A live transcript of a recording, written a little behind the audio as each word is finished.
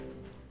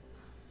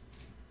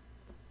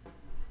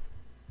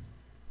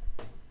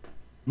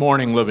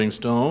Morning, Living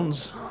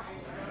Stones.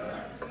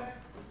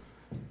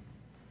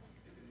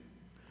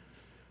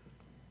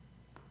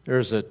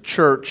 There's a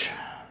church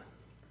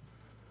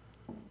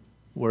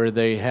where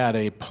they had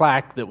a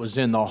plaque that was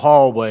in the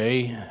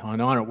hallway,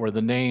 and on it were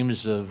the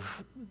names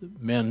of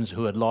men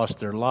who had lost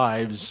their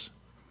lives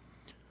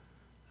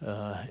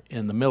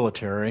in the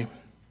military,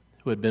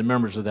 who had been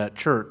members of that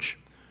church.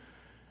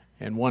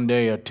 And one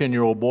day a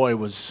 10-year-old boy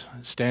was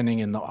standing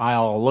in the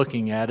aisle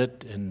looking at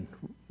it and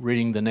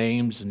reading the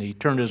names, and he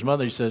turned to his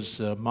mother. He says,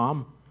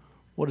 "Mom,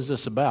 what is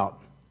this about?"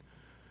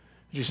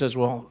 She says,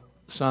 "Well,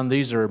 son,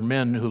 these are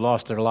men who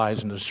lost their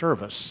lives in the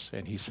service."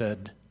 And he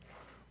said,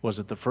 "Was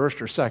it the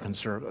first or second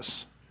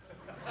service?"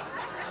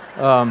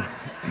 I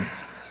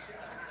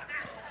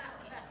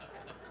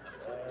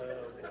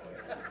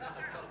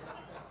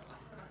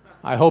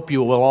hope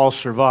you will all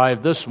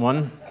survive this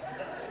one.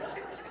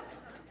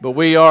 But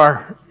we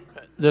are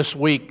this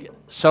week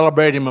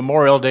celebrating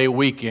Memorial Day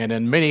weekend,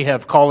 and many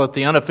have called it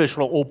the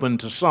unofficial open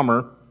to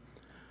summer.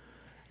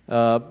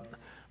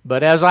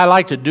 But as I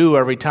like to do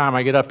every time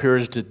I get up here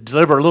is to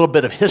deliver a little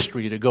bit of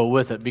history to go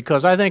with it,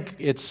 because I think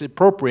it's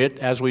appropriate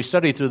as we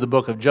study through the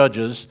book of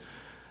Judges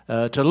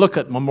to look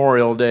at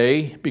Memorial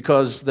Day,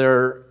 because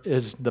there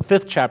is the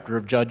 5th chapter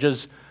of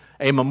Judges,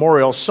 a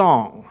memorial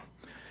song.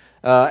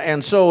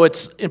 And so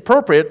it's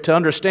appropriate to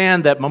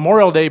understand that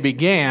Memorial Day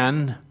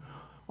began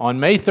on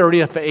May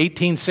 30th,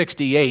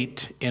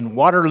 1868 in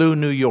Waterloo,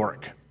 New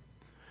York.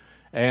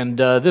 And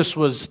this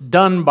was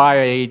done by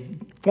a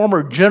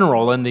former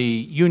general in the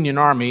Union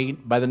Army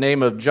by the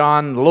name of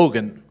John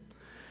Logan.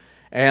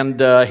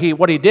 And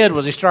what he did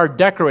was he started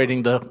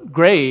decorating the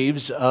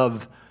graves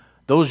of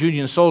those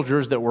Union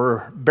soldiers that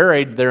were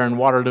buried there in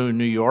Waterloo,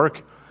 New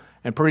York.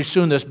 And pretty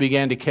soon this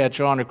began to catch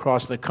on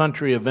across the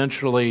country.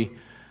 Eventually,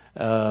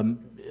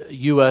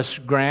 U.S.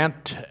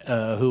 Grant,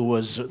 who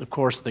was, of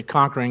course, the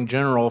conquering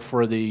general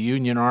for the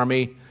Union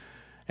Army,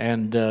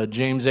 and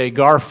James A.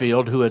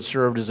 Garfield, who had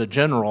served as a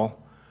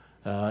general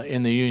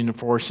in the Union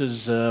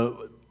forces,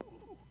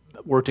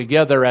 were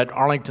together at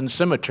Arlington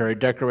Cemetery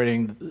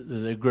decorating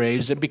the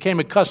graves. It became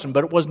a custom,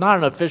 but it was not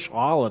an official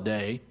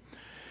holiday.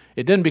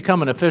 It didn't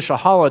become an official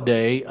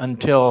holiday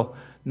until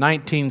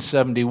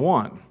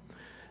 1971.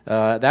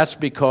 That's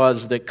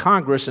because the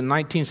Congress in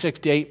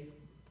 1968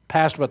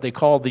 passed what they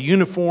called the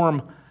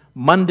Uniform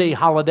Monday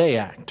Holiday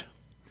Act.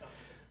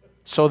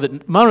 So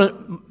that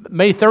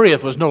May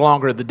 30th was no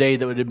longer the day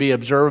that would be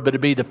observed, but it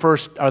would be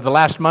the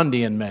last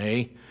Monday in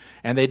May,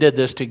 and they did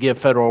this to give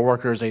federal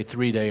workers a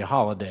 3-day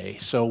holiday.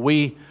 So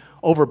we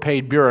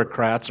overpaid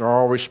bureaucrats are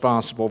all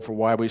responsible for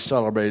why we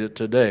celebrate it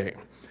today.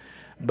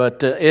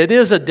 But it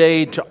is a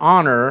day to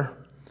honor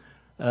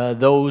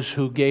those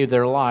who gave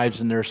their lives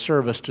in their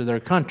service to their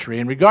country.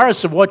 And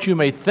regardless of what you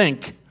may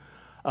think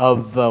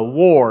of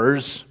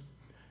wars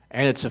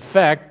and its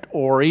effect,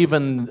 or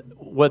even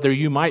whether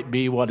you might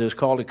be what is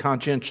called a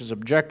conscientious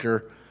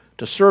objector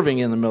to serving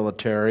in the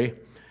military,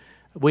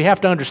 we have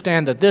to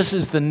understand that this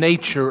is the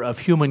nature of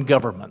human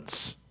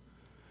governments.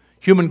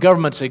 Human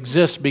governments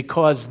exist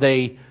because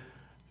they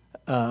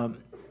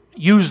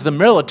use the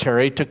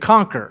military to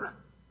conquer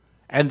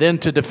and then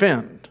to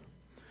defend.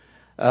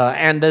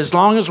 And as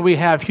long as we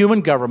have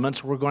human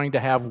governments, we're going to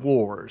have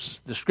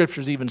wars. The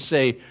scriptures even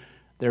say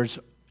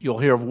you'll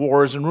hear of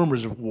wars and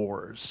rumors of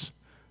wars.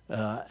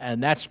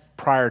 And that's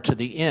prior to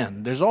the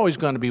end. There's always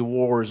going to be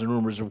wars and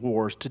rumors of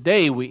wars.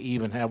 Today we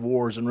even have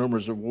wars and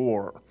rumors of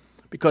war,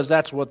 because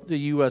that's what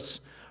the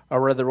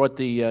what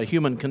the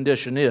human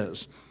condition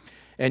is.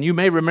 And you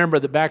may remember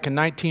that back in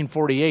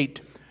 1948,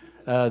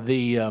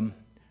 the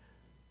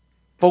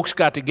folks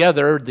got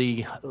together,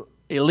 the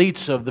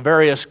elites of the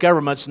various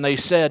governments, and they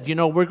said,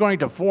 we're going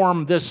to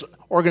form this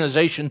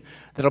organization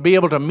that'll be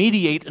able to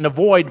mediate and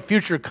avoid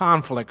future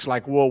conflicts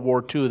like World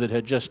War II that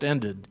had just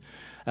ended.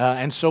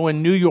 And so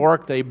in New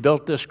York, they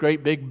built this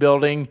great big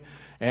building,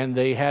 and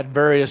they had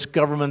various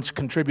governments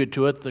contribute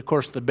to it. Of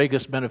course, the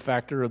biggest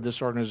benefactor of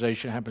this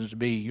organization happens to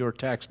be your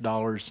tax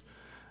dollars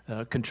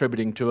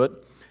contributing to it.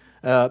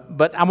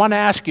 But I want to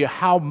ask you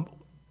how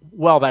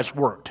well that's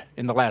worked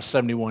in the last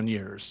 71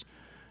 years.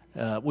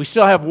 We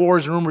still have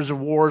wars and rumors of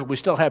wars. We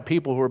still have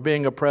people who are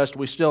being oppressed.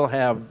 We still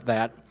have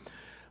that.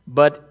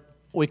 But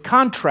we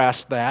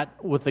contrast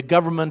that with the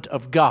government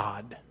of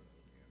God.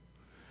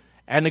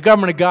 And the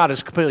government of God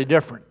is completely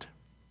different.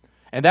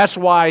 And that's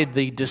why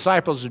the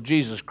disciples of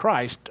Jesus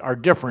Christ are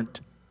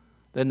different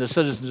than the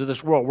citizens of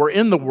this world. We're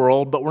in the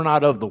world, but we're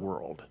not of the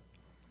world.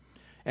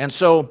 And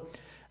so,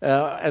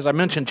 as I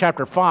mentioned,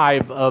 chapter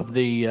 5 of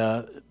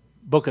the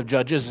book of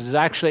Judges is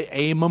actually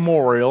a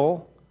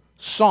memorial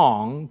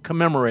song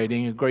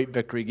commemorating a great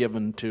victory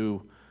given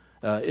to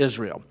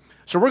Israel.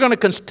 So we're going to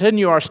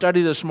continue our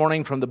study this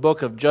morning from the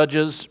book of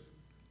Judges.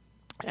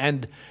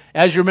 And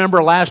as you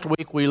remember, last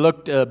week we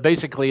looked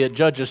basically at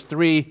Judges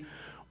 3,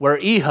 where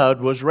Ehud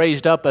was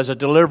raised up as a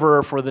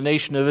deliverer for the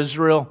nation of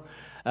Israel,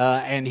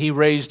 and he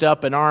raised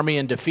up an army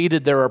and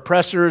defeated their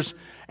oppressors,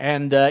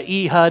 and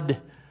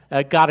Ehud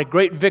got a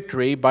great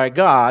victory by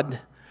God.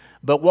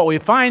 But what we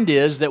find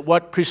is that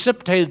what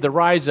precipitated the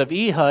rise of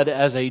Ehud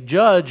as a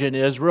judge in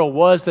Israel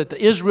was that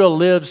Israel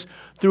lives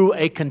through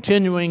a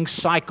continuing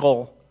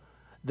cycle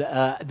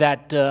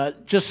that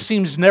just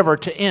seems never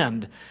to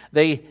end.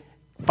 They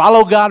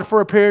follow God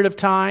for a period of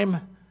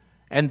time,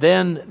 and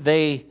then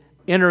they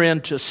enter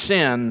into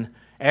sin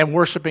and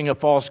worshiping of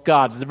false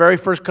gods. The very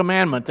first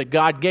commandment that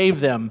God gave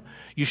them,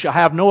 you shall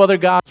have no other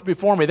gods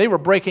before me. They were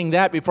breaking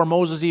that before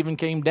Moses even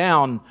came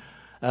down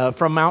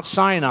from Mount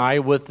Sinai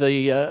with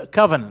the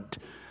covenant.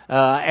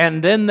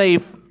 And then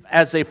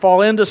as they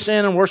fall into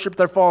sin and worship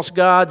their false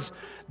gods,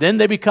 then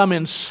they become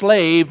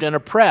enslaved and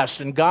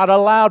oppressed. And God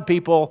allowed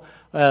people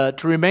to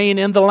remain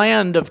in the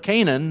land of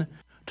Canaan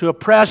to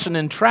oppress and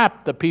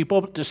entrap the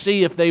people to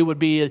see if they would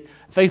be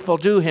faithful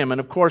to Him.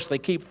 And of course, they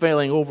keep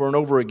failing over and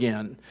over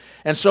again.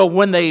 And so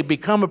when they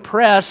become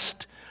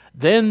oppressed,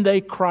 then they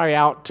cry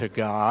out to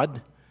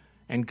God,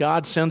 and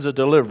God sends a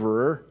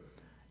deliverer,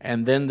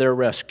 and then they're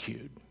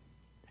rescued.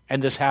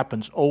 And this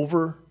happens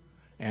over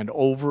and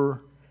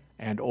over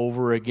and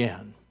over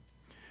again.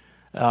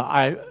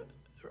 I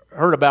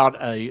heard about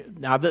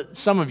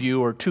some of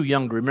you are too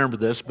young to remember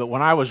this, but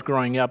when I was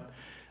growing up,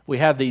 we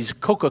had these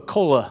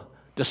Coca-Cola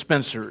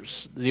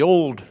dispensers, the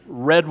old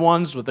red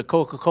ones with the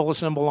Coca-Cola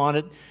symbol on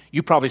it.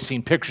 You've probably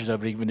seen pictures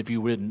of it, even if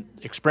you wouldn't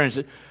experience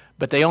it.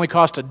 But they only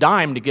cost a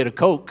dime to get a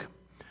Coke.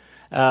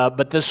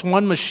 But this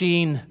one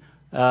machine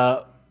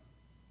wasn't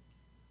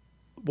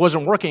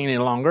working any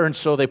longer, and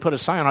so they put a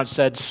sign on it that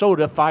said,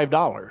 soda,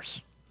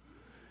 $5.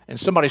 And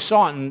somebody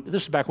saw it, and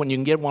this is back when you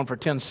can get one for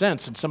 10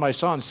 cents, and somebody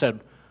saw it and said,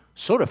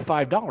 soda,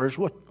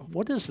 $5?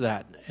 What is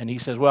that? And he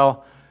says,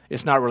 well,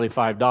 it's not really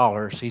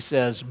 $5. He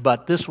says,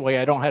 but this way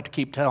I don't have to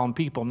keep telling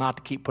people not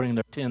to keep putting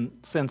their 10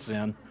 cents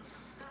in.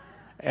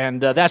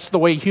 And that's the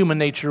way human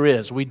nature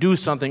is. We do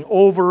something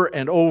over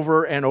and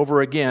over and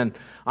over again.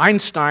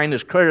 Einstein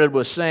is credited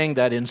with saying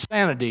that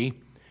insanity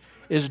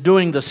is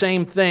doing the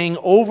same thing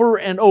over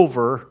and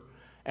over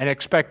and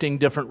expecting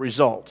different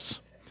results.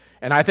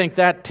 And I think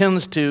that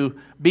tends to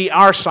be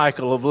our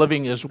cycle of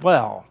living as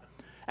well.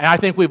 And I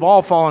think we've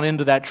all fallen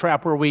into that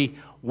trap where we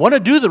want to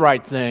do the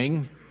right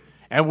thing,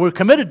 and we're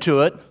committed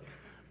to it,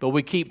 but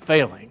we keep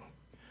failing.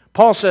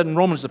 Paul said in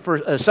Romans, the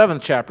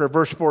 7th chapter,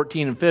 verse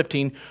 14 and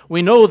 15,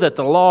 we know that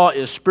the law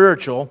is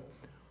spiritual,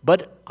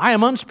 but I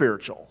am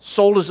unspiritual,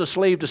 sold as a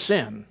slave to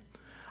sin.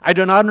 I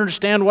do not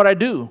understand what I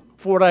do,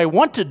 for what I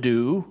want to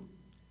do,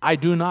 I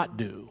do not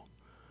do.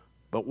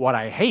 But what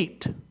I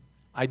hate,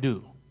 I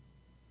do.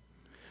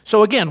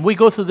 So again, we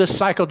go through this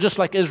cycle just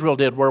like Israel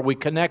did, where we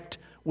connect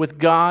with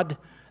God,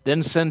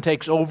 then sin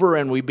takes over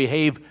and we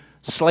behave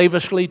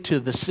slavishly to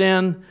the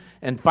sin,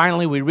 and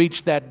finally we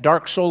reach that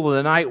dark soul of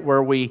the night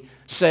where we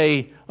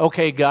say,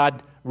 okay,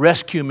 God,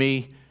 rescue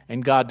me,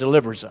 and God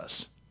delivers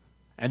us.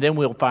 And then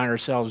we'll find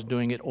ourselves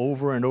doing it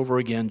over and over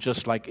again,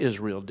 just like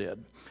Israel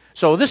did.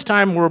 So this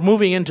time we're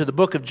moving into the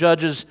book of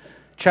Judges,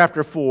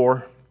 chapter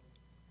 4,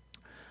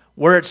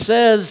 where it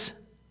says,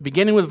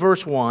 beginning with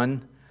verse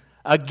 1,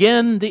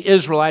 again the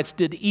Israelites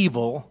did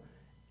evil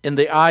in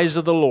the eyes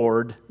of the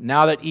Lord,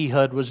 now that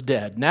Ehud was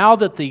dead. Now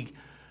that the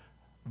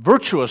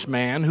virtuous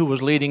man who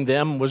was leading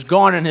them was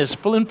gone and his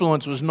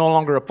influence was no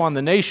longer upon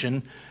the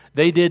nation,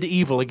 they did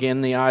evil again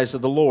in the eyes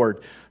of the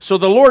Lord. So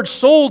the Lord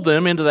sold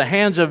them into the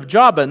hands of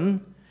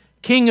Jabin,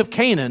 king of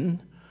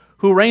Canaan,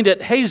 who reigned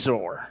at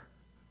Hazor.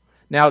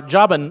 Now,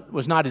 Jabin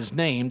was not his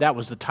name, that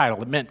was the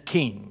title. It meant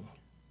king.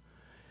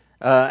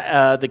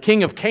 The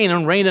king of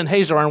Canaan reigned in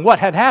Hazor, and what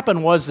had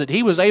happened was that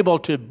he was able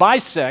to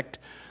bisect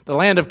the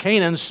land of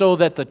Canaan so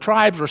that the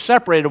tribes were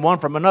separated one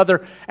from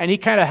another, and he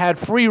kind of had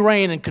free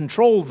reign and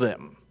controlled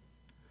them.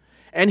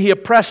 And he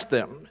oppressed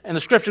them. And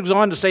the scripture goes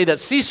on to say that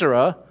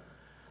Sisera,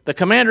 the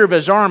commander of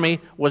his army,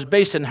 was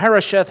based in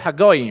Harosheth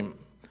Hagoyim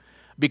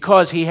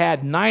because he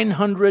had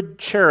 900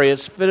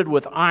 chariots fitted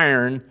with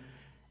iron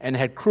and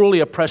had cruelly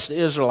oppressed the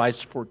Israelites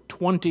for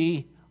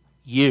 20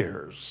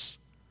 years.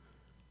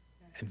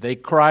 And they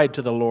cried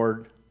to the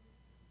Lord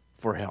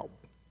for help.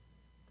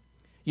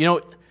 You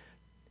know,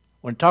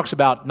 when it talks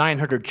about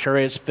 900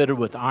 chariots fitted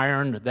with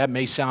iron, that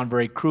may sound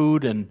very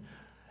crude and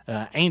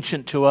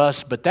ancient to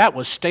us, but that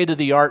was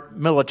state-of-the-art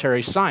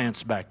military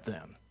science back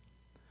then.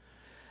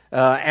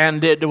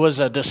 And it was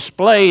a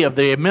display of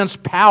the immense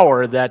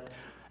power that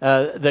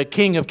the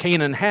king of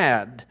Canaan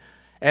had.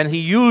 And he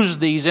used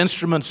these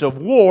instruments of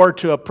war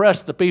to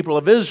oppress the people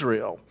of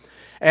Israel.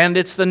 And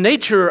it's the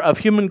nature of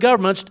human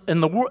governments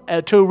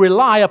to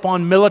rely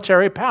upon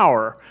military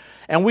power.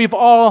 And we've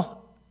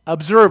all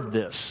observed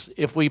this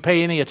if we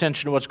pay any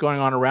attention to what's going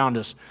on around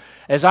us.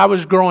 As I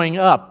was growing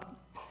up,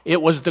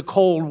 it was the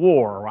Cold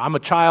War. I'm a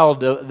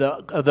child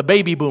of the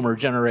baby boomer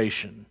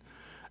generation.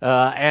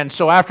 And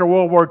so after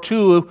World War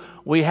II,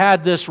 we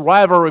had this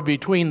rivalry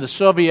between the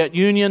Soviet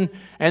Union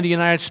and the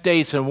United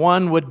States, and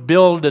one would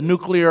build a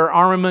nuclear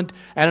armament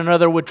and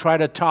another would try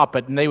to top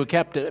it, and they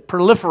kept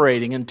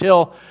proliferating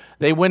until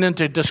they went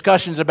into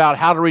discussions about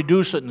how to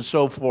reduce it and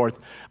so forth.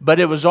 But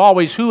it was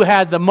always who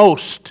had the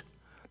most.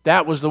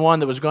 That was the one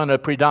that was going to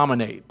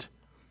predominate.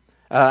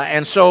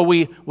 And so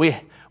we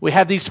We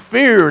have these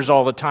fears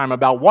all the time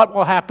about what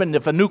will happen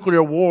if a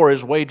nuclear war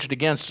is waged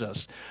against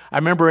us. I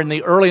remember in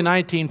the early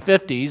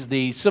 1950s,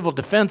 the civil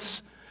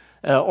defense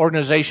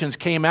organizations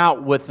came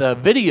out with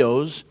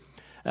videos,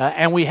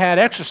 and we had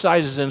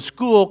exercises in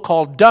school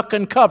called duck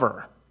and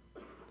cover.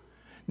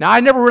 Now,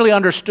 I never really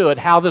understood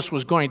how this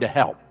was going to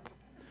help.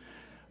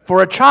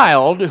 For a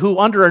child who,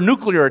 under a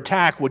nuclear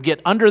attack, would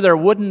get under their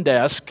wooden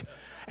desk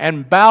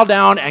and bow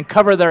down and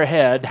cover their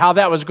head, how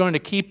that was going to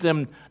keep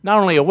them not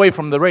only away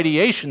from the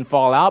radiation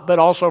fallout, but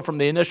also from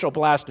the initial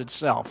blast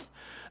itself.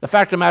 The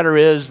fact of the matter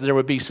is, there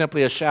would be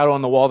simply a shadow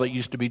on the wall that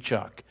used to be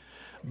Chuck.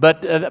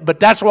 But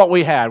that's what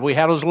we had. We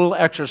had those little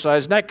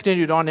exercises, and that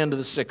continued on into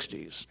the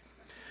 60s.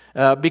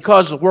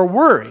 Because we're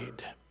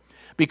worried.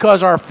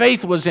 Because our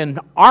faith was in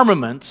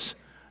armaments,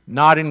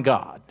 not in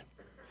God.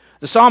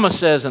 The psalmist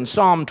says in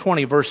Psalm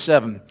 20, verse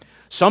 7,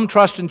 "Some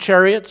trust in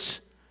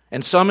chariots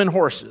and some in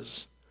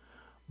horses,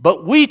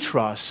 but we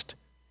trust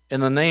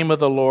in the name of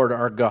the Lord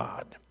our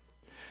God."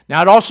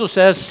 Now it also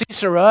says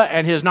Sisera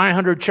and his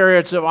 900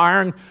 chariots of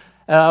iron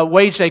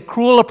waged a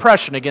cruel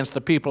oppression against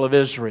the people of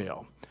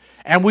Israel.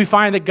 And we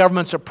find that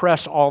governments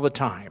oppress all the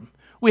time.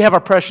 We have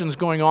oppressions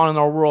going on in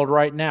our world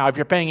right now. If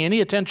you're paying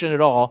any attention at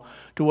all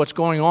to what's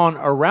going on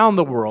around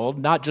the world,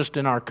 not just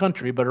in our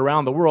country, but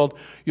around the world,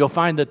 you'll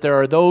find that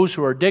there are those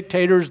who are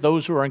dictators,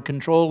 those who are in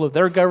control of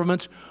their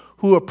governments,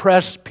 who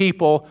oppress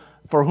people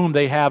for whom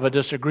they have a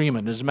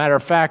disagreement. As a matter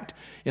of fact,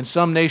 in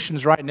some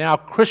nations right now,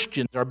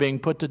 Christians are being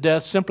put to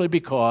death simply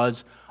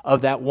because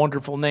of that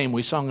wonderful name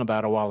we sung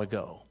about a while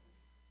ago.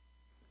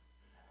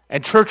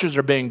 And churches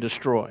are being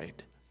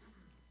destroyed.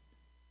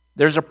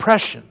 There's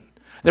oppression.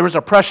 There was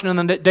oppression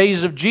in the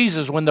days of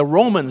Jesus when the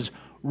Romans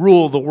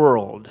ruled the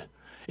world.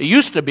 It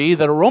used to be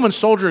that a Roman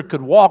soldier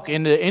could walk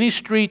into any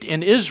street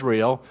in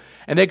Israel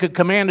and they could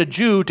command a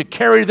Jew to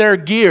carry their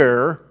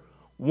gear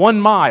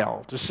 1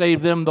 mile to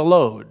save them the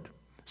load.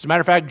 As a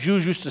matter of fact,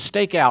 Jews used to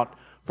stake out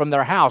from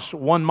their house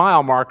 1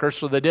 mile marker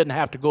so they didn't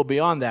have to go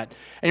beyond that.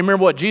 And you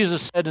remember what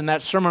Jesus said in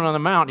that Sermon on the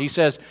Mount? He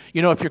says,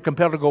 if you're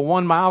compelled to go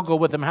 1 mile, go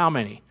with them how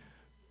many?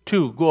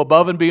 2, go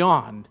above and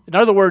beyond. In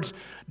other words,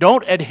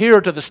 don't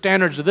adhere to the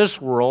standards of this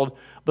world,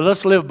 but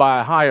let's live by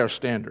a higher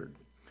standard.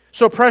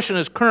 So oppression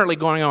is currently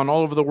going on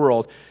all over the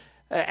world.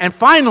 And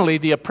finally,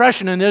 the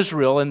oppression in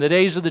Israel in the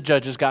days of the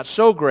judges got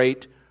so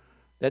great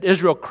that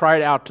Israel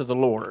cried out to the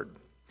Lord.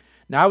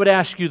 Now I would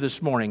ask you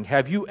this morning,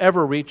 have you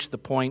ever reached the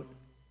point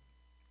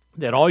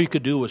that all you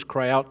could do was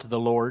cry out to the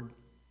Lord?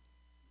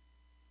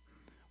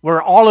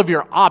 Where all of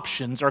your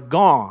options are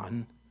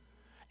gone,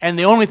 and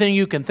the only thing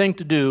you can think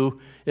to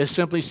do is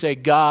simply say,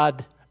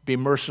 "God, be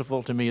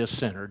merciful to me, a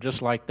sinner,"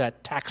 just like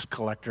that tax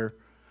collector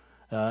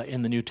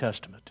in the New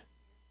Testament.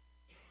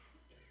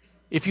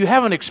 If you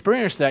haven't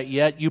experienced that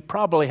yet, you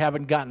probably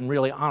haven't gotten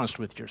really honest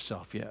with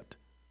yourself yet.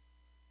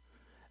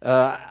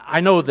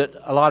 I know that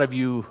a lot of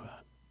you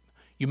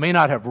may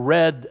not have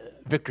read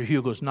Victor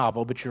Hugo's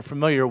novel, but you're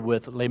familiar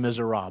with Les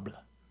Miserables.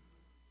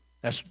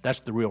 That's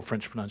the real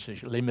French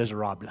pronunciation, Les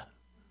Miserables.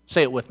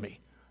 Say it with me,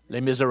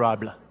 Les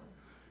Miserables.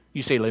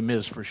 You say Les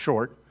Mis for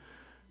short.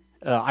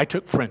 I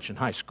took French in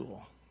high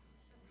school,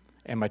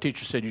 and my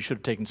teacher said you should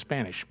have taken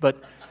Spanish.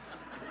 But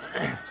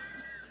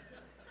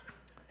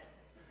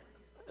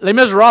Les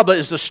Miserables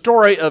is the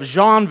story of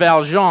Jean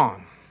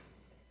Valjean.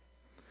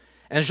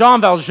 And Jean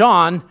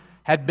Valjean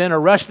had been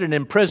arrested and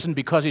imprisoned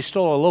because he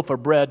stole a loaf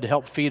of bread to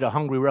help feed a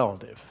hungry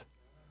relative.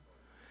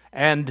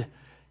 And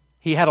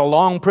he had a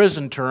long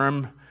prison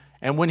term,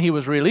 and when he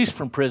was released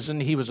from prison,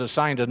 he was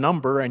assigned a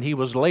number, and he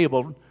was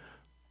labeled,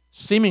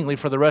 seemingly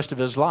for the rest of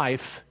his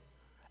life,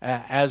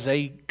 as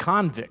a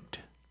convict.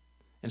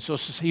 And so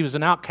he was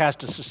an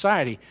outcast of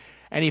society.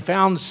 And he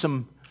found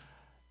some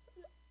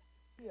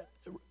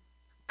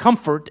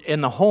comfort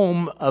in the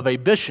home of a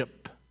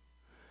bishop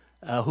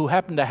who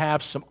happened to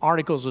have some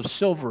articles of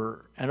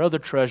silver and other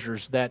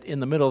treasures that in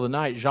the middle of the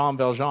night Jean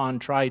Valjean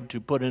tried to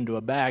put into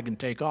a bag and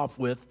take off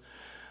with,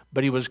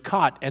 but he was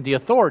caught. And the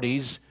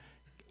authorities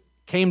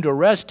came to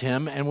arrest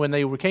him, and when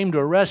they came to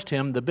arrest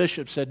him, the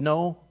bishop said,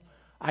 "No,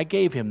 I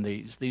gave him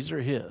these. These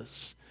are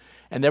his."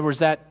 And there was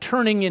that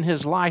turning in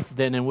his life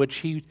then in which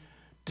he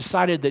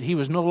decided that he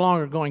was no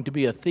longer going to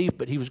be a thief,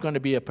 but he was going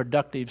to be a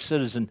productive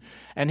citizen.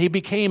 And he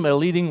became a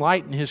leading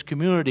light in his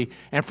community.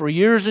 And for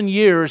years and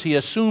years, he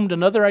assumed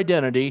another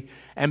identity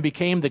and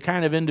became the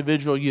kind of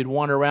individual you'd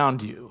want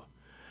around you.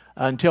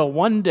 Until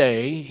one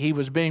day, he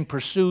was being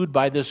pursued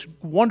by this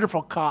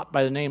wonderful cop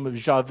by the name of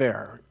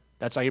Javert.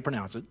 That's how you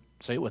pronounce it.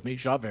 Say it with me,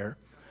 Javert.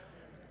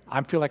 I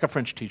feel like a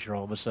French teacher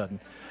all of a sudden.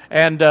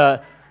 And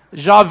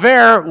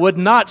Javert would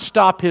not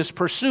stop his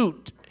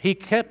pursuit. He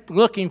kept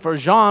looking for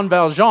Jean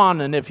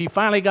Valjean, and if he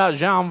finally got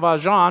Jean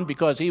Valjean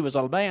because he was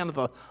a man of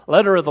the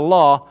letter of the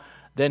law,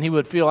 then he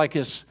would feel like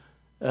his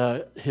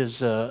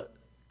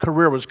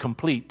career was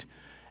complete.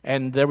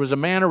 And there was a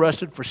man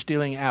arrested for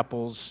stealing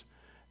apples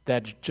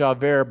that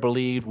Javert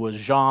believed was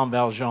Jean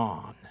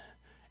Valjean.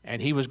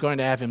 And he was going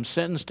to have him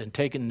sentenced and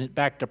taken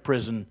back to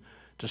prison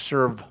to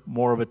serve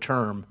more of a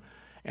term.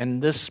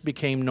 And this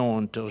became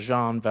known to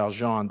Jean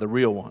Valjean, the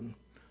real one.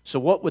 So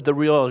what would the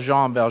real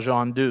Jean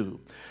Valjean do?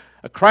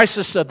 A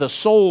crisis of the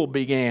soul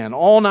began.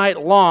 All night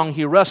long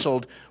he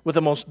wrestled with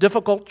the most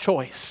difficult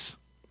choice.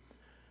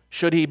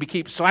 Should he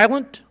keep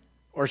silent,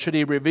 or should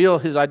he reveal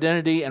his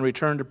identity and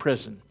return to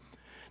prison?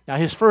 Now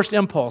his first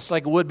impulse,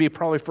 like it would be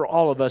probably for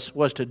all of us,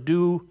 was to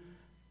do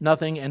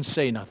nothing and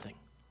say nothing.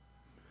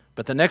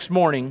 But the next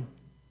morning,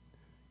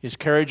 his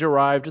carriage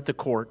arrived at the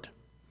court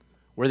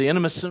where the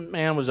innocent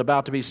man was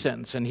about to be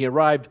sentenced, and he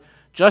arrived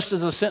just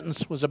as the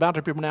sentence was about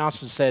to be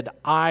pronounced and said,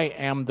 "I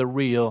am the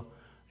real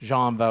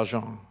Jean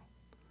Valjean."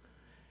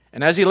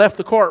 And as he left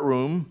the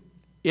courtroom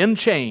in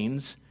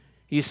chains,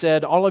 he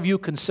said, "All of you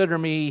consider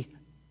me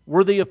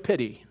worthy of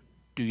pity,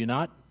 do you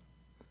not?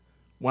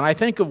 When I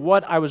think of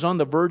what I was on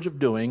the verge of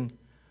doing,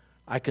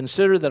 I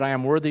consider that I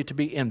am worthy to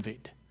be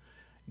envied.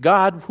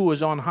 God, who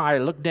is on high,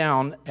 look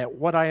down at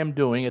what I am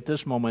doing at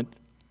this moment,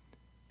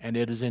 and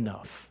it is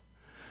enough."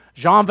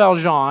 Jean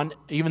Valjean,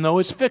 even though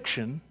it's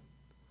fiction,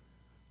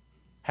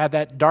 had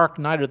that dark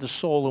night of the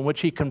soul in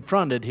which he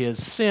confronted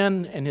his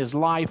sin and his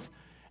life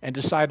and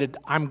decided,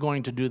 I'm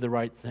going to do the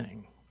right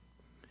thing.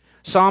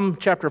 Psalm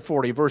chapter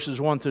 40,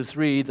 verses 1 through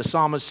 3, the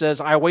psalmist says,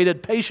 "I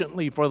waited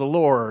patiently for the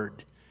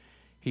Lord.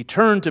 He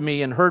turned to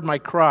me and heard my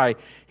cry.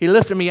 He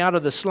lifted me out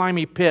of the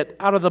slimy pit,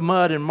 out of the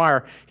mud and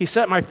mire. He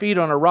set my feet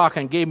on a rock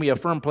and gave me a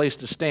firm place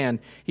to stand.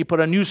 He put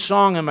a new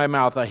song in my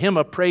mouth, a hymn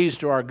of praise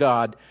to our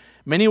God.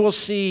 Many will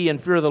see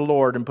and fear the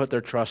Lord and put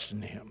their trust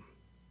in Him."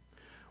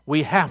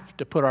 We have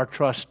to put our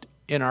trust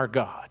in our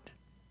God.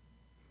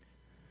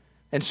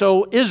 And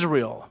so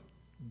Israel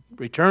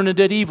returned and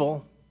did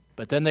evil,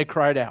 but then they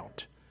cried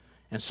out.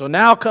 And so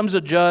now comes a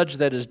judge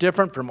that is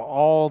different from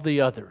all the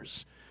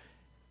others.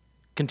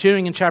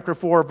 Continuing in chapter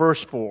 4,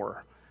 verse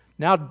 4.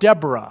 Now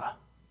Deborah,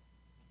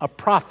 a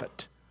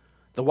prophet,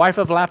 the wife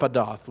of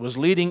Lapidoth, was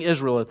leading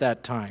Israel at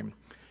that time.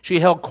 She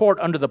held court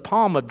under the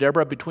palm of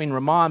Deborah between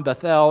Ramah and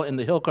Bethel in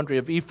the hill country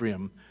of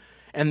Ephraim.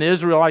 And the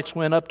Israelites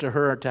went up to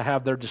her to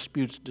have their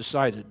disputes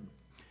decided.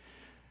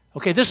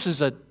 Okay, this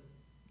is a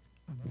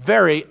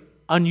very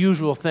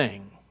unusual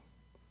thing,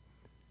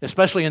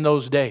 especially in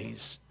those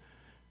days.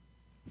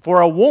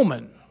 For a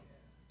woman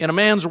in a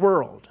man's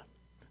world,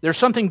 there's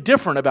something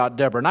different about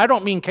Deborah. And I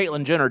don't mean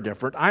Caitlyn Jenner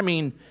different. I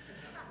mean,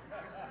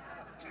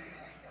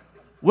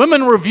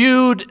 women were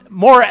viewed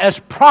more as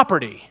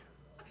property.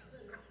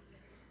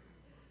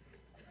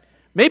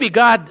 Maybe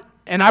God,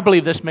 and I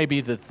believe this may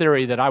be the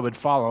theory that I would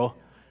follow,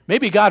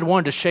 maybe God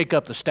wanted to shake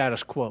up the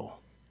status quo,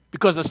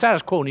 because the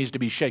status quo needs to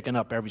be shaken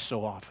up every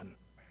so often.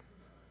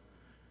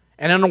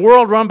 And in a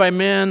world run by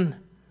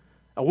men,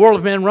 a world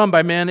of men run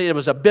by men, it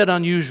was a bit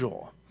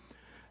unusual.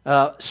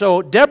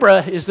 So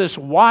Deborah is this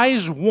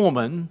wise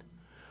woman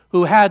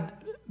who had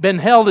been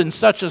held in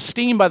such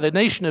esteem by the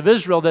nation of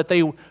Israel that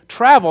they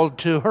traveled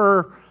to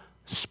her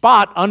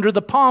spot under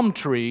the palm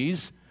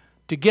trees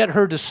to get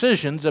her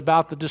decisions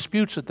about the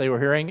disputes that they were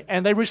hearing,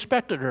 and they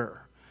respected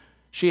her.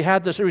 She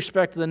had this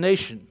respect of the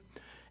nation.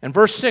 And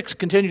verse 6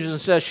 continues and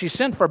says, "She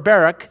sent for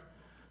Barak,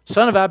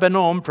 son of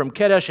Abinoam, from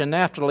Kadesh and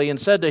Naphtali, and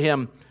said to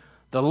him,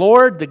 'The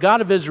Lord, the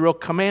God of Israel,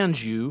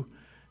 commands you,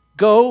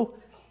 go,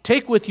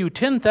 take with you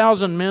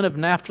 10,000 men of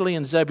Naphtali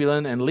and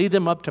Zebulun, and lead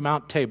them up to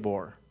Mount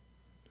Tabor.'"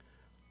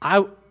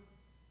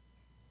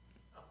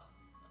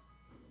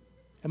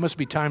 It must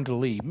be time to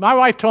leave. My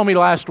wife told me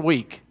last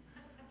week,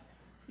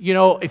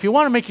 if you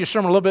want to make your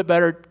sermon a little bit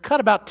better, cut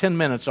about 10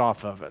 minutes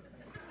off of it.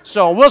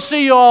 So we'll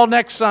see you all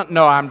next Sunday.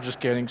 No, I'm just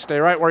kidding. Stay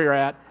right where you're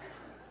at.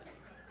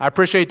 I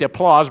appreciate the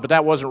applause, but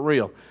that wasn't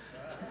real.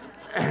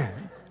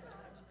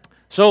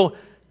 So,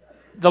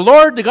 "The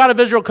Lord, the God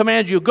of Israel,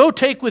 commands you, go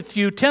take with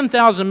you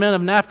 10,000 men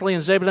of Naphtali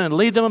and Zebulun and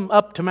lead them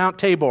up to Mount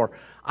Tabor.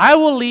 I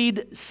will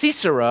lead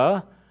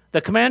Sisera,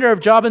 the commander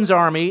of Jabin's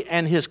army,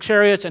 and his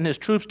chariots and his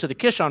troops to the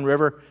Kishon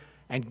River,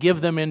 and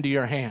give them into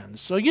your hands."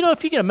 So,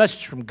 if you get a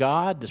message from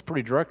God that's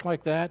pretty direct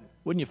like that,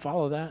 wouldn't you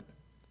follow that?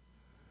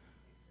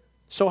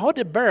 So how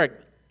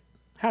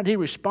did he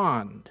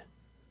respond?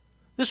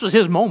 This was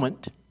his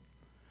moment.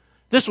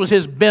 This was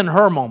his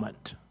Ben-Hur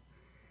moment.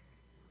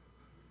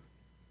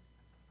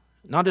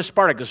 Not his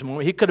Spartacus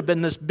moment. He could have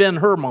been this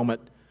Ben-Hur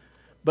moment.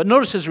 But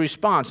notice his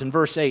response in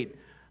verse 8.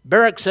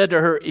 Barak said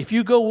to her, "If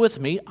you go with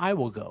me, I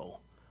will go.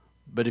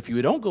 But if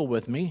you don't go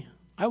with me,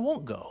 I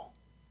won't go."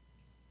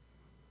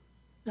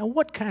 Now,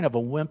 what kind of a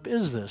wimp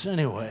is this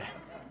anyway?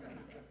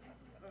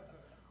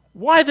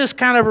 Why this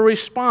kind of a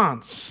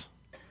response?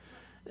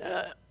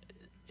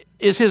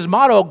 Is his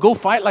motto, "Go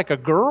fight like a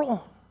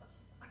girl"?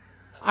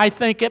 I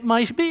think it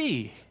might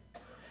be.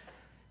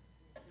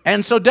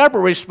 And so Deborah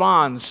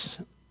responds,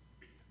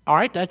 "All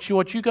right, that's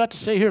what you got to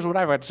say. Here's what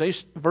I've got to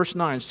say." Verse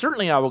 9,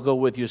 "Certainly I will go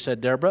with you,"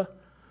 said Deborah,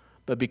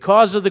 "but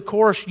because of the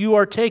course you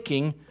are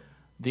taking,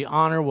 the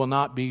honor will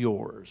not be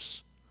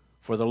yours.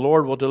 For the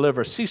Lord will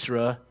deliver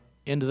Sisera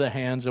into the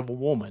hands of a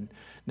woman."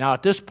 Now,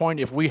 at this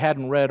point, if we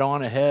hadn't read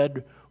on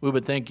ahead, we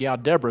would think,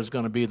 Deborah's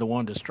going to be the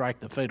one to strike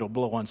the fatal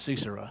blow on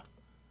Sisera.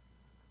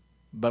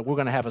 But we're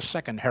going to have a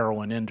second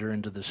heroine enter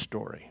into this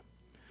story.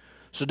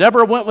 So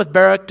Deborah went with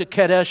Barak to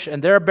Kadesh,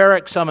 and there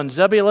Barak summoned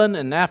Zebulun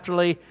and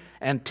Naphtali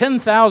and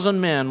 10,000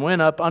 men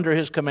went up under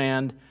his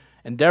command,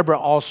 and Deborah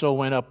also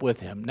went up with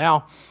him.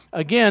 Now,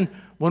 again,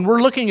 when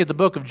we're looking at the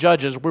book of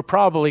Judges, we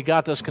probably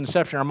got this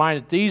conception in our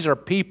mind that these are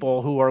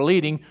people who are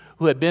leading,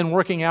 who have been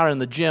working out in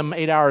the gym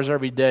 8 hours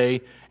every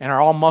day, and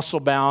are all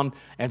muscle-bound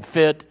and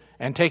fit,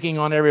 and taking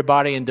on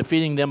everybody and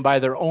defeating them by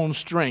their own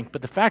strength.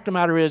 But the fact of the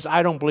matter is,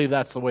 I don't believe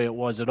that's the way it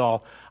was at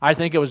all. I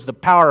think it was the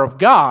power of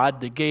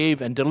God that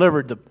gave and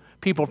delivered the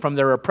people from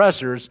their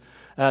oppressors.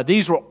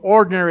 These were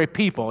ordinary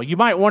people. You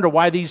might wonder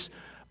why these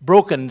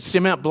broken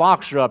cement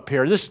blocks are up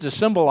here. This is to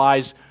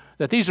symbolize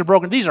that these are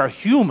broken. These are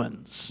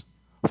humans,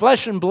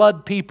 flesh and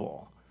blood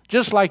people,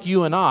 just like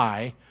you and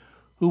I,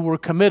 who were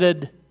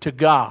committed to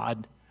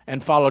God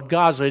and followed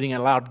God's leading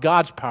and allowed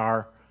God's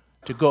power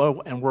to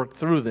go and work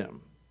through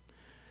them.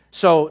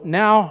 So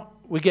now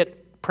we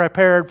get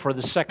prepared for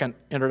the second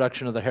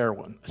introduction of the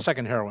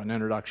second heroine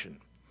introduction,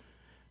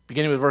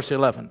 beginning with verse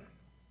 11.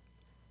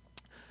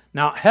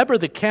 Now Heber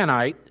the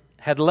Kenite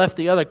had left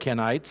the other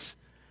Kenites,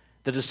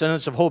 the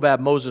descendants of Hobab,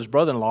 Moses'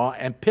 brother-in-law,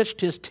 and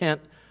pitched his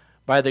tent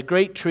by the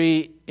great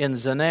tree in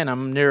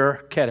Zananim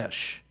near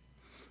Kedesh.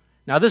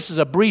 Now this is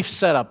a brief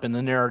setup in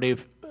the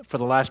narrative for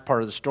the last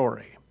part of the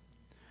story.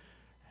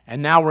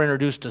 And now we're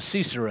introduced to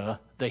Sisera,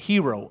 the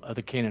hero of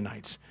the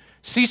Canaanites.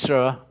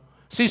 Sisera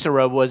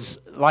was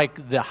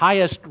like the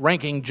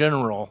highest-ranking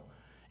general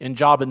in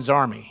Jabin's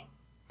army.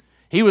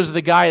 He was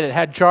the guy that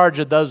had charge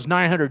of those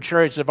 900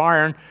 chariots of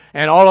iron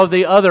and all of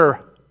the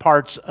other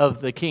parts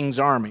of the king's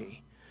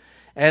army.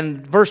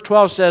 And verse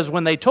 12 says,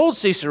 when they told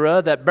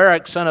Sisera that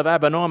Barak, son of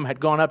Abinoam, had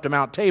gone up to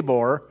Mount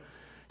Tabor,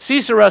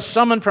 Sisera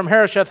summoned from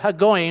Harosheth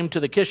Hagoyim to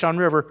the Kishon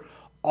River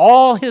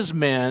all his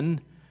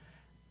men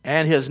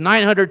and his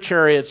 900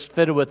 chariots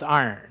fitted with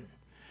iron.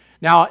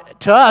 Now,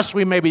 to us,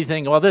 we may be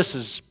thinking, well, this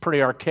is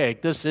pretty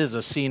archaic. This is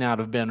a scene out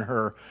of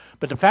Ben-Hur.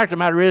 But the fact of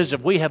the matter is,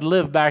 if we had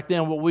lived back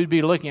then, what we'd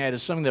be looking at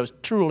is something that was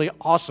truly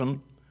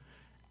awesome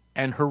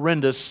and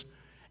horrendous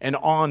and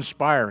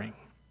awe-inspiring.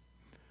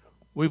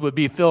 We would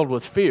be filled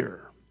with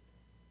fear.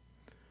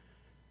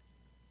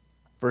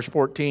 Verse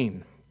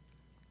 14.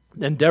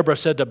 Then Deborah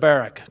said to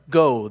Barak,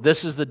 go,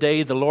 this is the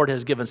day the Lord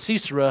has given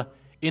Sisera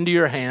into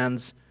your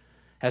hands.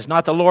 Has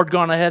not the Lord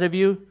gone ahead of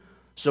you?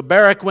 So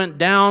Barak went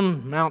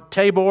down Mount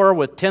Tabor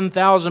with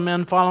 10,000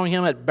 men following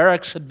him. At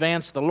Barak's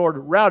advance, the Lord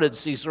routed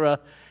Sisera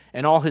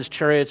and all his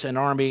chariots and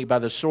army by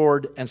the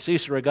sword, and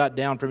Sisera got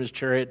down from his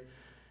chariot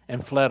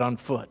and fled on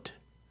foot.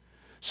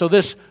 So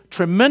this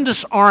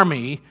tremendous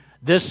army,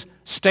 this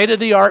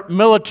state-of-the-art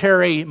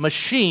military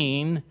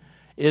machine,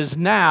 is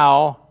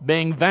now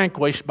being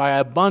vanquished by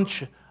a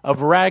bunch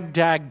of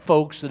ragtag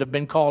folks that have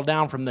been called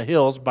down from the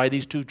hills by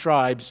these two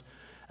tribes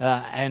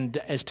and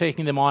is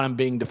taking them on and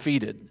being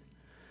defeated.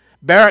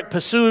 Barak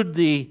pursued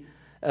the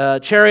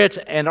chariots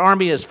and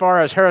army as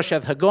far as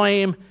Harosheth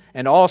Hagoyim,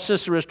 and all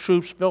Sisera's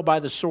troops fell by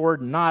the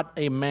sword. Not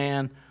a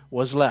man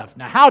was left.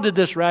 Now, how did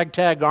this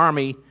ragtag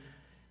army,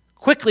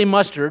 quickly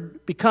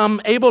mustered, become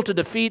able to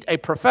defeat a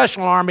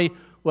professional army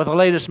with the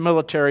latest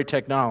military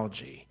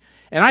technology?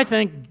 And I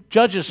think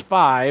Judges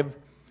 5,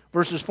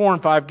 verses 4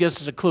 and 5 gives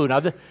us a clue.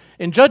 Now,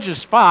 in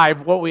Judges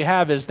 5, what we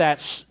have is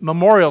that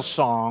memorial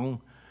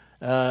song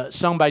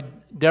sung by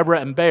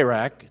Deborah and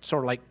Barak. It's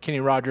sort of like Kenny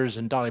Rogers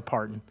and Dolly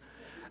Parton.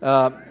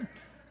 And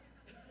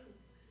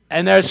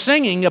they're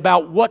singing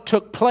about what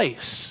took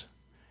place.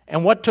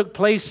 And what took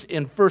place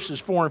in verses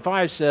 4 and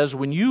 5 says,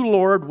 when you,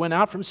 Lord, went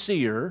out from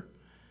Seir,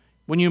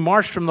 when you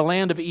marched from the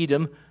land of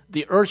Edom,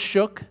 the earth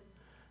shook,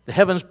 the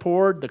heavens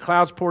poured, the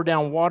clouds poured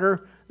down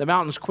water, the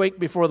mountains quaked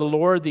before the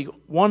Lord, the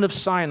one of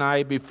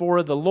Sinai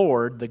before the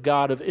Lord, the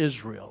God of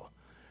Israel.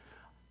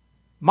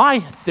 My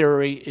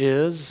theory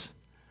is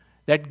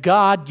that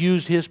God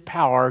used his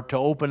power to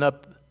open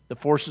up the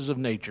forces of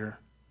nature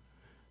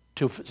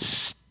to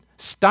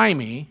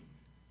stymie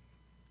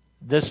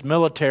this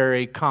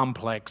military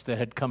complex that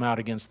had come out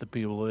against the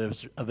people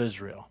of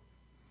Israel.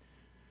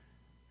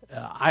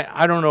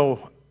 I don't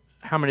know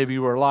how many of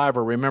you were alive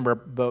or remember,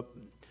 but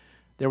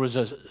there was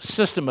a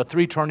system of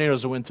 3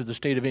 tornadoes that went through the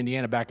state of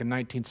Indiana back in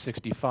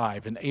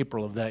 1965, in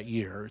April of that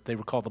year. They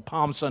were called the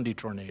Palm Sunday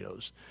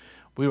tornadoes.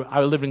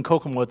 I lived in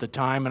Kokomo at the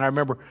time, and I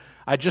remember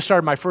I just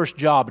started my first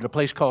job at a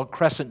place called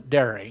Crescent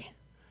Dairy.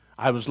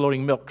 I was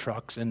loading milk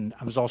trucks, and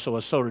I was also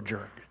a soda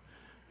jerk.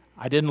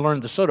 I didn't learn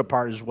the soda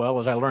part as well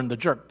as I learned the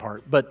jerk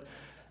part. But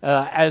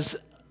as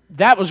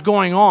that was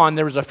going on,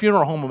 there was a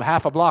funeral home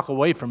half a block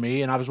away from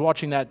me, and I was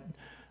watching that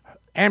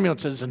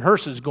ambulances and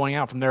hearses going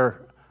out from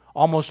there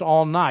almost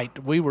all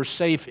night. We were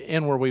safe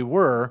in where we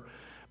were,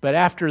 but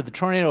after the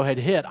tornado had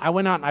hit, I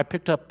went out and I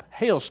picked up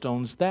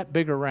hailstones that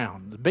big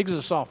around, as big as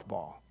a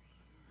softball.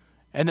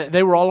 And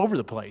they were all over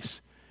the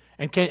place.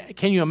 And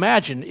can you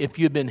imagine if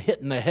you'd been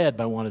hit in the head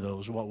by one of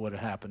those, what would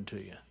have happened to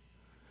you?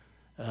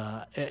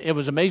 It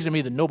was amazing to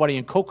me that nobody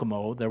in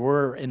Kokomo, there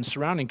were in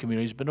surrounding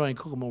communities, but nobody in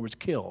Kokomo was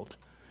killed.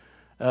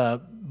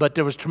 But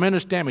there was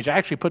tremendous damage. I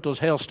actually put those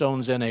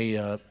hailstones in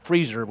a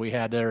freezer we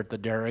had there at the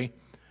dairy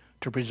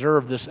to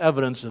preserve this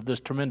evidence of this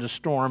tremendous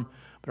storm,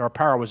 but our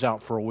power was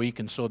out for a week,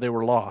 and so they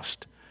were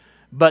lost.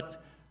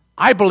 But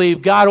I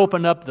believe God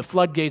opened up the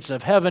floodgates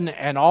of heaven,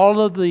 and all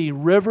of the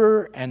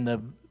river and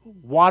the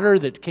water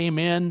that came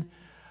in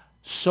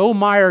so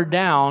mired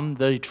down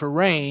the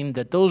terrain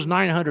that those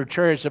 900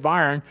 chariots of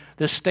iron,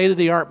 this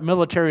state-of-the-art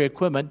military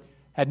equipment,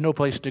 had no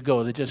place to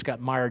go. They just got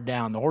mired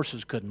down. The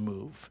horses couldn't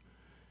move.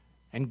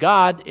 And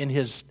God, in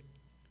His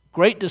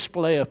great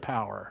display of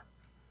power,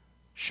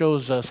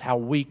 shows us how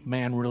weak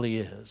man really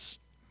is.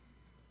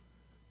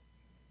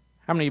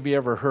 How many of you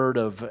ever heard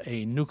of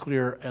a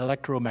nuclear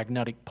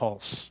electromagnetic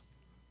pulse?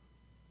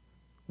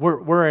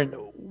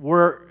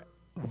 We're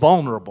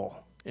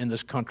vulnerable in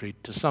this country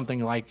to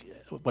something like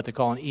what they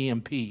call an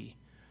EMP.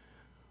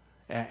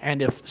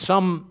 And if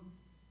some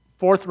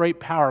fourth-rate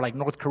power like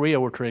North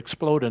Korea were to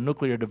explode a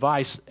nuclear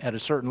device at a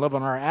certain level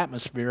in our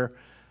atmosphere,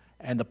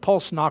 and the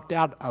pulse knocked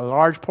out a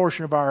large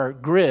portion of our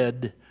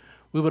grid,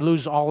 we would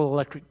lose all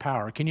electric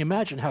power. Can you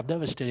imagine how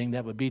devastating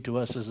that would be to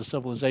us as a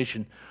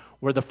civilization,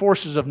 where the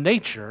forces of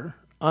nature,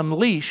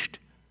 unleashed,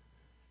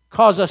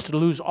 cause us to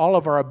lose all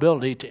of our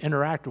ability to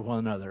interact with one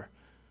another?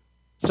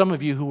 Some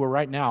of you who are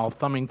right now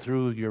thumbing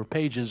through your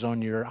pages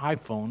on your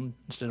iPhone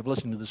instead of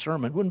listening to the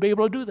sermon wouldn't be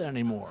able to do that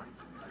anymore.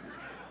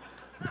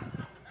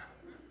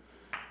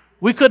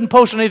 We couldn't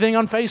post anything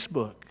on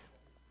Facebook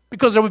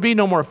because there would be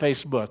no more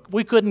Facebook.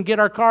 We couldn't get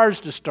our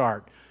cars to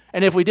start.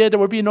 And if we did, there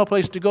would be no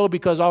place to go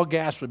because all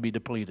gas would be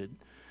depleted.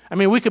 I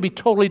mean, we could be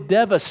totally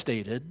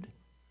devastated.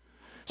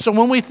 So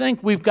when we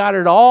think we've got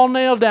it all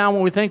nailed down,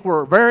 when we think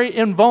we're very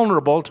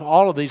invulnerable to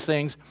all of these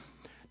things,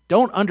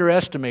 don't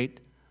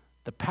underestimate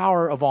the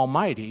power of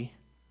Almighty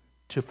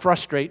to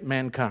frustrate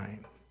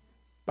mankind.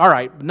 All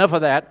right, enough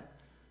of that.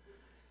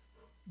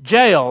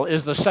 Jael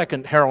is the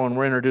second heroine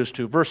we're introduced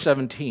to. Verse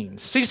 17.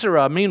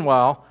 Sisera,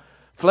 meanwhile,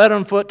 fled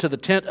on foot to the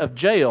tent of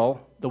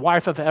Jael, the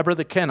wife of Heber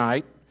the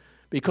Kenite,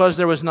 because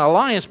there was an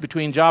alliance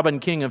between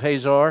Jabin, king of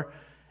Hazor,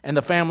 and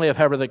the family of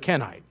Heber the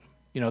Kenite.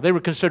 You know, they were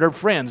considered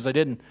friends. They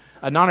didn't,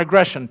 a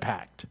non-aggression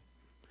pact.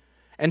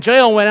 And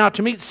Jael went out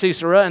to meet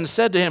Sisera and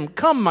said to him,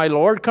 "Come, my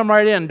lord, come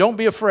right in. Don't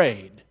be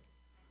afraid."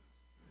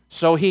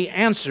 So he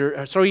entered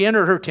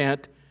her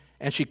tent,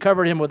 and she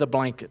covered him with a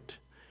blanket.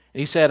 And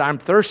he said, "I'm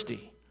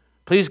thirsty.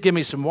 Please give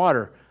me some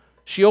water."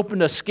 She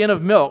opened a skin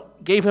of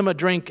milk, gave him a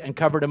drink, and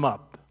covered him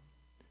up.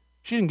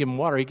 She didn't give him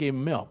water, he gave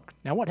him milk.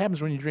 Now, what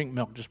happens when you drink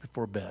milk just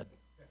before bed?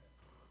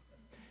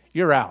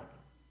 You're out.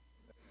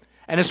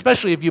 And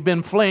especially if you've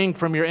been fleeing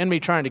from your enemy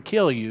trying to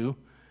kill you,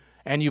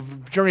 and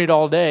you've journeyed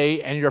all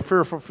day, and you're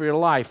fearful for your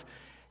life.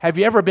 Have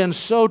you ever been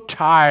so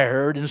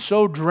tired and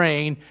so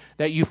drained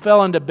that you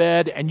fell into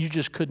bed and you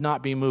just could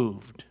not be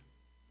moved?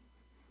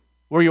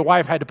 Where your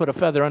wife had to put a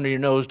feather under your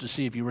nose to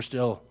see if you were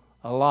still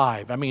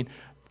alive. I mean,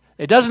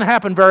 it doesn't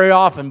happen very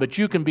often, but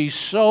you can be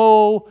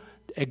so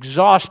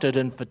exhausted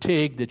and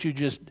fatigued that you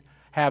just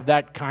have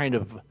that kind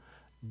of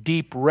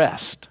deep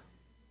rest.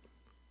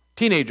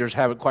 Teenagers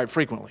have it quite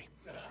frequently.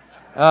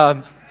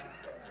 But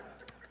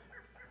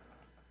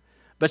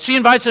she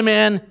invites him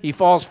in. He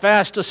falls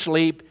fast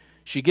asleep.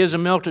 She gives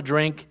him milk to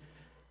drink,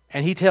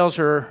 and he tells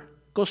her,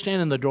 "Go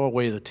stand in the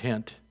doorway of the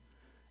tent.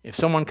 If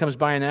someone comes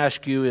by and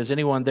asks you, 'Is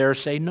anyone there?'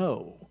 say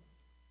no."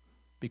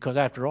 Because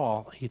after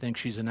all, he thinks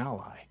she's an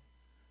ally.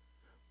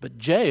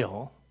 But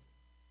Jael,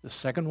 the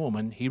second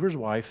woman, Heber's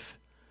wife,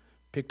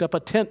 picked up a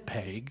tent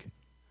peg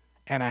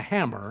and a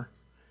hammer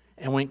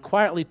and went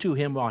quietly to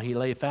him while he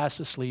lay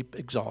fast asleep,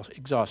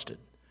 exhausted.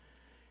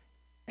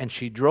 And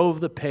she drove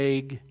the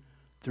peg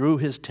through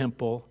his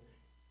temple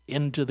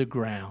into the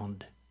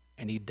ground,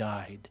 and he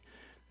died.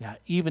 Now,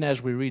 even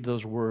as we read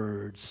those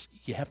words,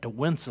 you have to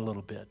wince a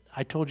little bit.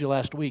 I told you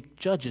last week,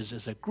 Judges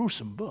is a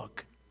gruesome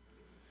book.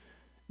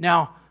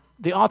 Now,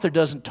 the author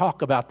doesn't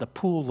talk about the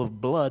pool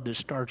of blood that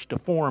starts to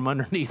form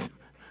underneath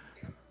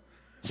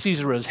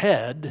Sisera's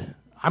head.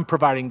 I'm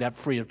providing that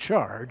free of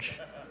charge.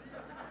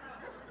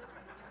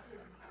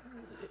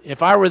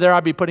 If I were there,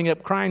 I'd be putting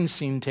up crime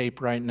scene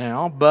tape right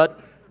now, but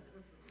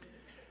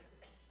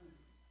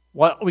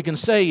what we can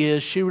say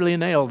is she really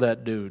nailed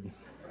that dude.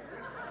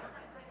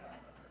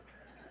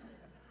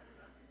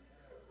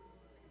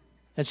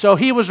 And so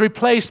he was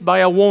replaced by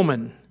a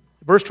woman.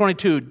 Verse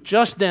 22,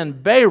 just then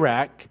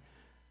Barak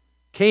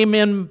came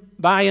in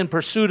by in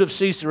pursuit of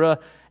Sisera,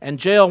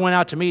 and Jael went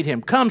out to meet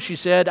him. "Come," she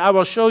said, "I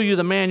will show you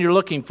the man you're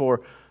looking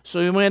for."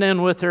 So he went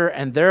in with her,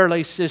 and there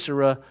lay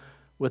Sisera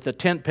with the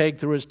tent peg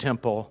through his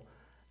temple,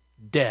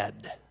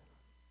 dead.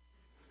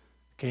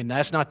 Okay, and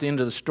that's not the end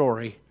of the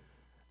story.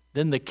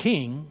 Then the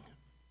king,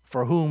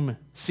 for whom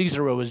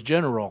Sisera was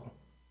general,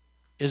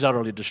 is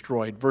utterly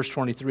destroyed. Verse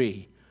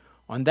 23,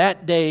 on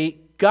that day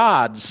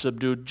God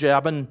subdued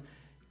Jabin,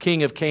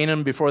 king of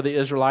Canaan, before the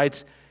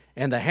Israelites,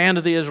 and the hand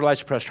of the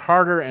Israelites pressed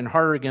harder and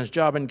harder against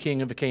Jabin,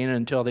 king of Canaan,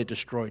 until they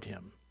destroyed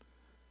him.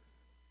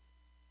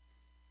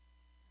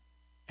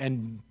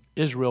 And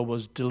Israel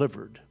was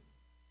delivered.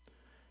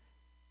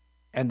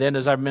 And then,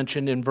 as I've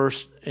mentioned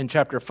in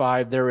chapter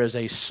 5, there is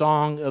a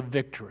song of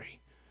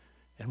victory.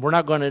 And we're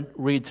not going to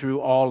read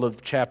through all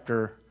of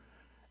chapter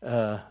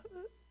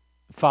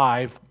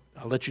 5.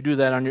 I'll let you do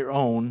that on your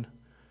own.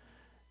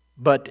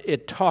 But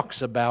it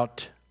talks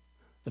about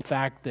the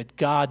fact that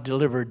God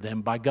delivered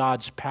them by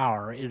God's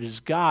power. It is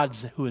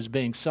God's who is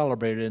being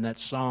celebrated in that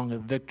song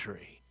of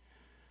victory.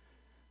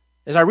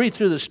 As I read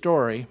through the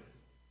story,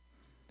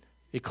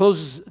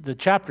 the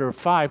chapter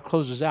 5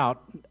 closes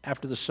out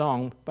after the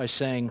song by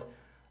saying,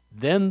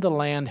 "Then the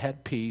land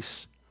had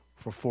peace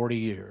for 40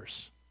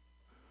 years."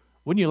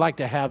 Wouldn't you like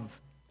to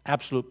have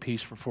absolute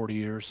peace for 40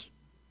 years?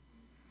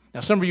 Now,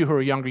 some of you who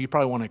are younger, you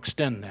probably want to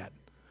extend that.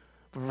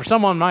 But for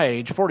someone my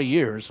age, 40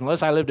 years,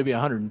 unless I live to be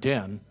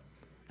 110,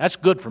 that's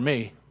good for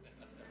me.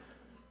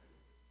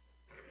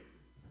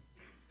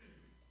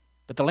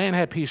 But the land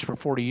had peace for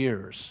 40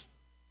 years.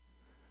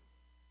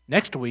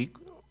 Next week,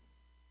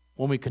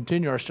 when we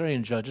continue our study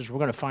in Judges, we're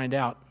going to find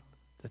out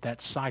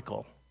that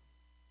cycle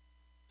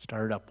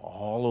started up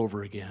all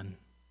over again,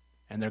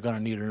 and they're going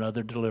to need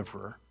another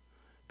deliverer,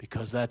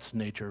 because that's the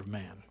nature of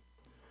man.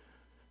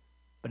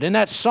 But in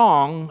that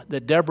song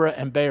that Deborah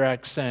and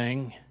Barak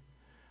sang,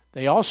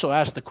 they also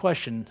asked the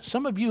question,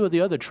 some of you of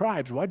the other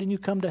tribes, why didn't you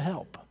come to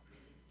help?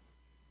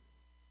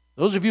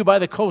 Those of you by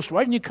the coast,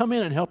 why didn't you come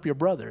in and help your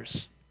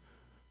brothers?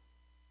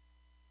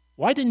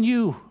 Why didn't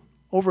you,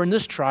 over in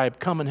this tribe,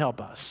 come and help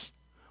us?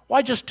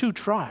 Why just 2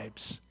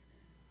 tribes?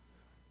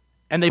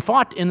 And they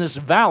fought in this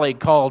valley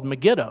called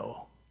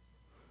Megiddo.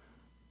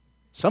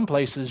 Some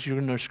places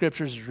in the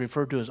scriptures is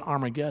referred to as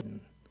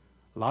Armageddon.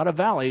 A lot of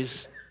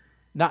valleys.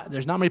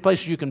 There's not many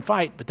places you can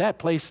fight, but that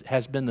place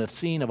has been the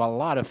scene of a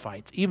lot of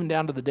fights, even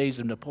down to the days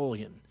of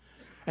Napoleon.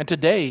 And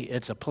today,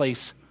 it's a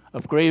place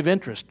of grave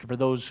interest for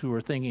those who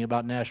are thinking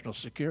about national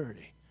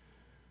security.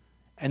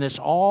 And it's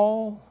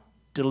all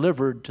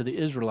delivered to the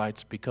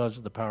Israelites because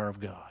of the power of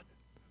God.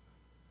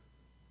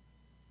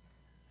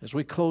 As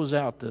we close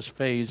out this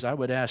phase, I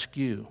would ask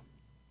you,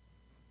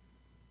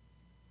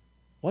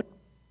 what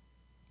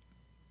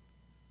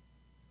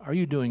are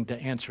you doing to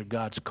answer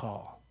God's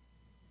call?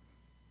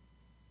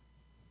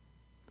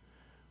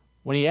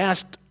 When he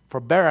asked for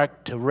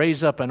Barak to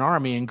raise up an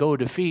army and go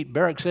defeat,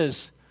 Barak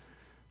says,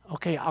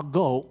 okay, I'll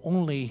go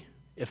only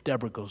if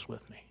Deborah goes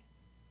with me.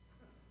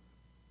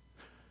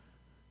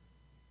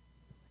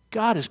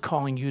 God is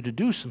calling you to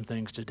do some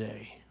things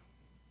today.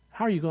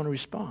 How are you going to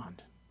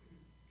respond?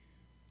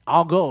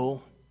 I'll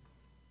go,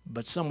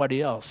 but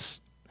somebody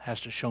else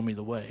has to show me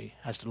the way,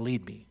 has to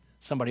lead me.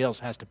 Somebody else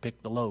has to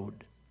pick the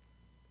load.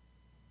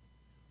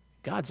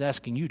 God's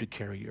asking you to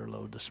carry your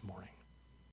load this morning.